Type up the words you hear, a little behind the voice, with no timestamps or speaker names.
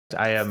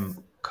I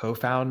am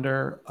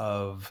co-founder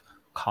of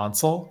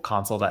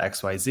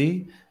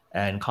Console.xyz,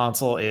 and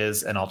Console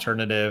is an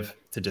alternative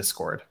to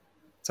Discord.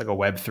 It's like a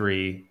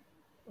Web3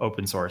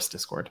 open source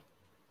Discord.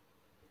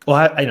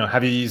 Well, I know.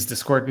 Have you used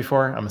Discord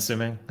before? I'm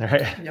assuming,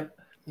 right? Yep.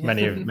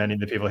 Many of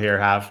the people here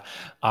have.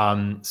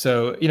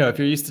 So, if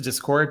you're used to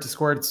Discord,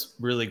 Discord's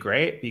really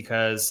great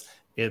because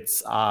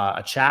it's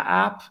a chat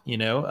app.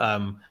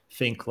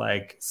 Think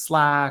like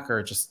Slack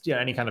or just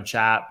any kind of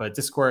chat, but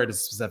Discord is a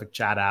specific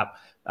chat app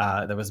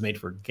that was made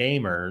for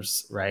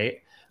gamers,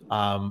 right?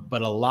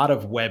 But a lot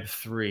of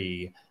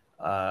Web3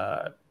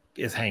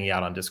 is hanging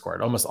out on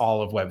Discord. Almost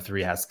all of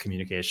Web3 has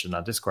communication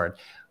on Discord.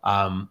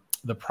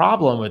 The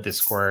problem with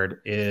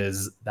Discord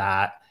is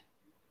that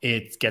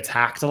it gets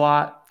hacked a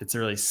lot. It's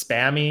really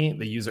spammy.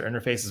 The user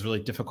interface is really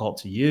difficult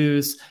to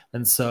use.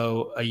 And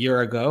so a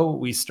year ago,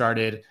 we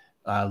started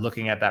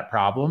looking at that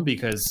problem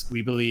because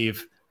we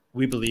believe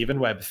in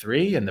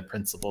Web3 and the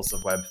principles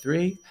of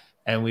Web3.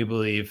 And we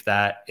believe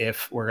that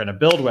if we're going to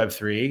build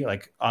Web3,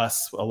 like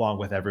us, along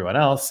with everyone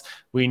else,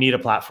 we need a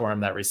platform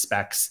that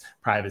respects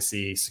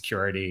privacy,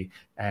 security,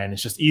 and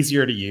it's just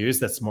easier to use.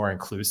 That's more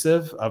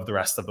inclusive of the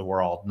rest of the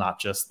world, not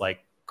just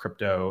like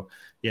crypto,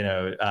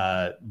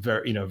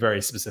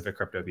 very specific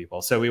crypto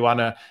people. So we want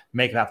to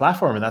make that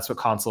platform, and that's what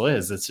Console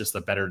is. It's just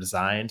a better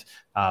designed,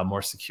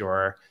 more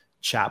secure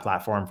chat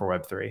platform for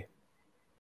Web3.